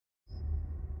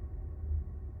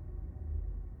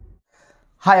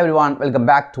Hi everyone, welcome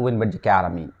back to Winbridge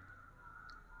Academy.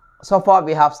 So far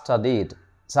we have studied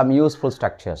some useful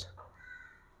structures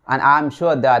and I am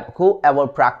sure that whoever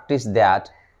practiced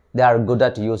that, they are good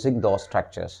at using those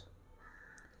structures.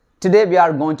 Today we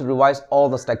are going to revise all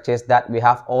the structures that we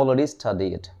have already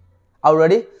studied. Are you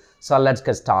ready? So let's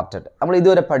get started. നമ്മൾ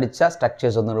ഇതുവരെ പഠിച്ച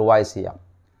structures ഒന്ന് revise ചെയ്യാം.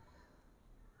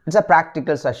 It's a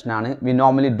practical session ആണ് we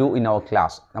normally do in our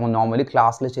class. നമ്മൾ normally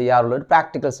classൽ ചെയ്യാറുള്ള ഒരു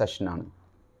practical session ആണ്.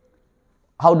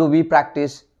 How do we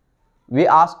practice? We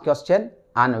ask question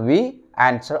and we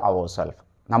answer ourselves.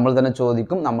 നമ്മൾ തന്നെ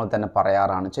ചോദിക്കും, നമ്മൾ തന്നെ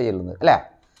പറയാറാണ് ചെയ്യുന്നത്, അല്ലേ?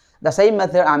 The same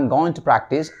method I'm going to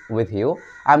practice with you.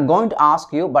 I'm going to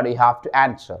ask you, but you have to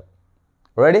answer.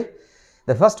 Ready?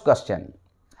 The first question.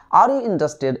 Are you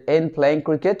interested in playing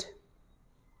cricket?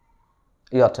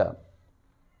 Your turn.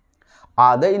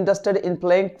 Are they interested in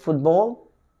playing football?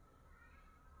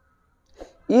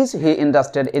 Is he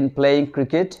interested in playing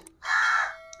cricket?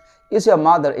 Is your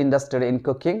mother interested in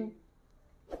cooking?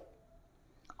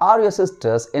 Are your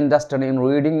sisters interested in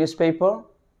reading newspaper?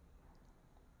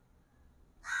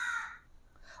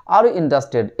 Are you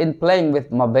interested in playing with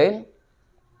mobile?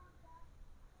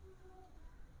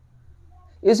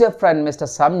 Is your friend Mr.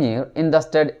 Samir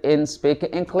interested in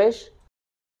speaking English?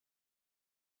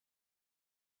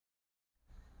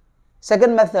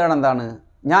 Second method എന്താണ്?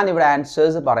 ഞാൻ ഇവിടെ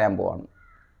answers പറയാൻ പോവാണ്.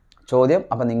 ചോദ്യം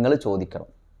അപ്പോൾ നിങ്ങൾ ചോദിക്കണം.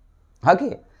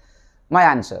 Okay. My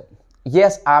answer.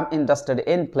 Yes, I'm interested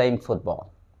in playing football.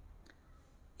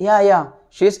 Yeah,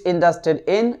 she's interested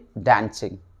in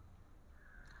dancing.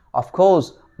 Of course,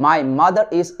 my mother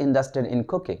is interested in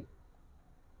cooking.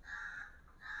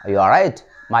 Are you alright?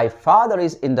 My father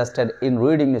is interested in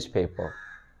reading newspaper.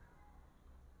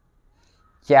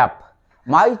 Yep,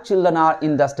 my children are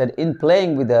interested in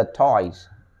playing with their toys.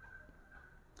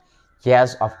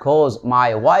 Yes, of course, my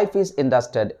wife is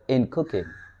interested in cooking.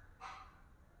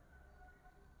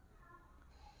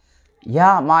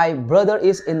 Yeah, my brother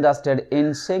is interested in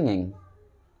singing.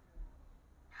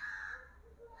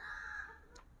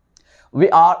 We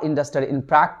are interested in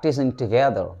practicing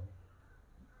together.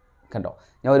 കണ്ടോ,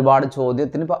 ഞാൻ ഒരുപാട്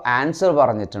ചോദ്യത്തിന് ഇപ്പോൾ answer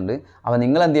പറഞ്ഞിട്ടുണ്ട്. അപ്പോൾ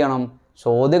നിങ്ങൾ എന്ത് ചെയ്യണം?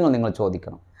 ചോദ്യങ്ങൾ നിങ്ങൾ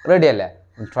ചോദിക്കണം. റെഡി അല്ലേ?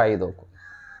 ട്രൈ ചെയ്ത് നോക്കൂ.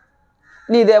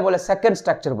 ഇനി ഇതേപോലെ സെക്കൻഡ്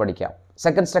സ്ട്രക്ചർ പഠിക്കാം.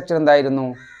 സെക്കൻഡ് സ്ട്രക്ചർ എന്തായിരുന്നു?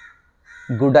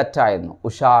 ഗുഡ് അറ്റ് ആയിരുന്നു.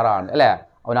 ഉഷാറാണ്, അല്ലേ?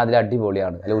 അവൻ അതിൽ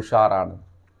അടിപൊളിയാണ്, അല്ലെ? ഉഷാറാണ്,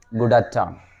 ഗുഡ്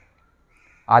അറ്റാണ്.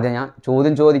 ആദ്യം ഞാൻ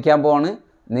ചോദ്യം ചോദിക്കാൻ പോവാണ്,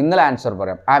 നിങ്ങൾ ആൻസർ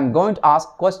പറയാം. I am going to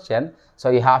ask question, so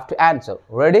you have to answer.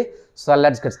 Ready? So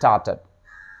let's get started.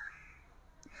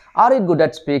 Are you good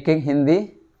at speaking Hindi?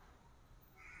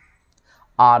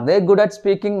 Are they good at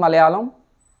speaking Malayalam?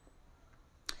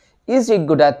 Is he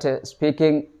good at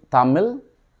speaking Tamil?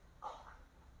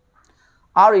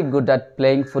 Are you good at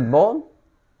playing football?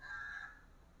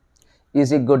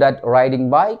 Is he good at riding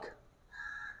bike?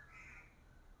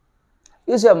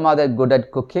 Is your mother good at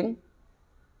cooking?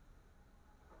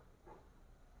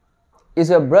 Is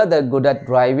your brother good at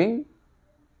driving?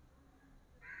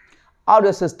 Are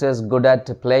your sisters good at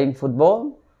playing football?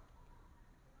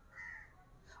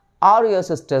 Are your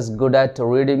sisters good at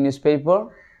reading newspaper?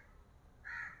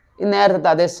 ഈ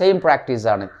നേരത്തെ അതേ same practice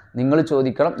ആണ്. നിങ്ങൾ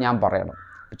ചോദിക്കണം, ഞാൻ പറയണം.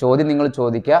 ചോദ്യം നിങ്ങൾ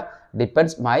ചോദിക്കുക.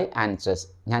 Depends my answers.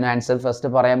 ഞാൻ ആൻസർ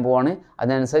ഫസ്റ്റ് പറയാൻ പോവാണ്,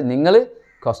 അതിനനുസരിച്ച് നിങ്ങൾ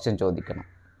ക്വസ്റ്റ്യൻ ചോദിക്കണം.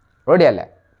 റെഡി അല്ലേ?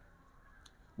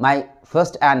 My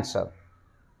first answer.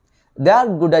 They are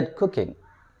good at cooking.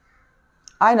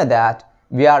 I know that.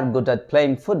 We are good at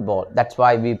playing football. That's why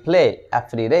we play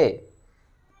every day.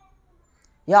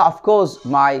 Yeah, of course,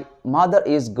 my mother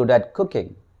is good at cooking.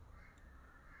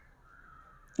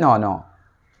 No.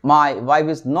 My wife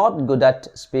is not good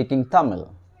at speaking Tamil.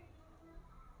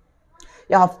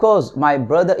 Yeah, of course, my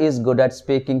brother is good at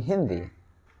speaking Hindi.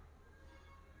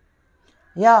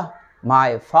 Yeah, my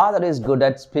father is good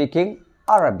at speaking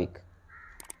Arabic.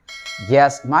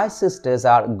 Yes, my sisters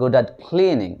are good at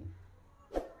cleaning.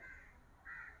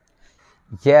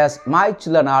 Yes, my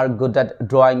children are good at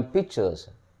drawing pictures.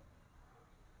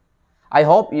 I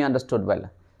hope you understood well.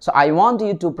 So I want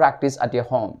you to practice at your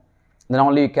home. Then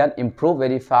only you can improve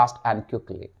very fast and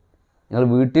quickly. നിങ്ങൾ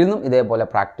വീട്ടിൽ നിന്നും ഇതേപോലെ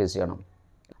practice ചെയ്യണം.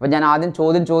 അപ്പോൾ ഞാൻ ആദ്യം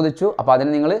ചോദ്യം ചോദിച്ചു, അപ്പോൾ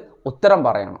അതിന് നിങ്ങൾ ഉത്തരം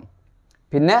പറയണം.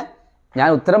 പിന്നെ ഞാൻ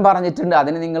ഉത്തരം പറഞ്ഞിട്ടുണ്ട്,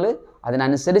 അതിന് നിങ്ങൾ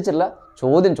അതിനനുസരിച്ചുള്ള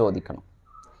ചോദ്യം ചോദിക്കണം.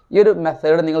 ഈ ഒരു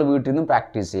മെത്തേഡ് നിങ്ങൾ വീട്ടിൽ നിന്നും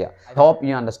പ്രാക്ടീസ് ചെയ്യുക. I hope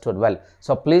you understood well.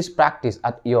 So please practice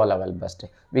at your level best.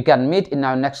 We can meet in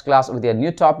our next class with a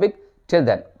new topic. Till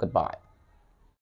then, good bye.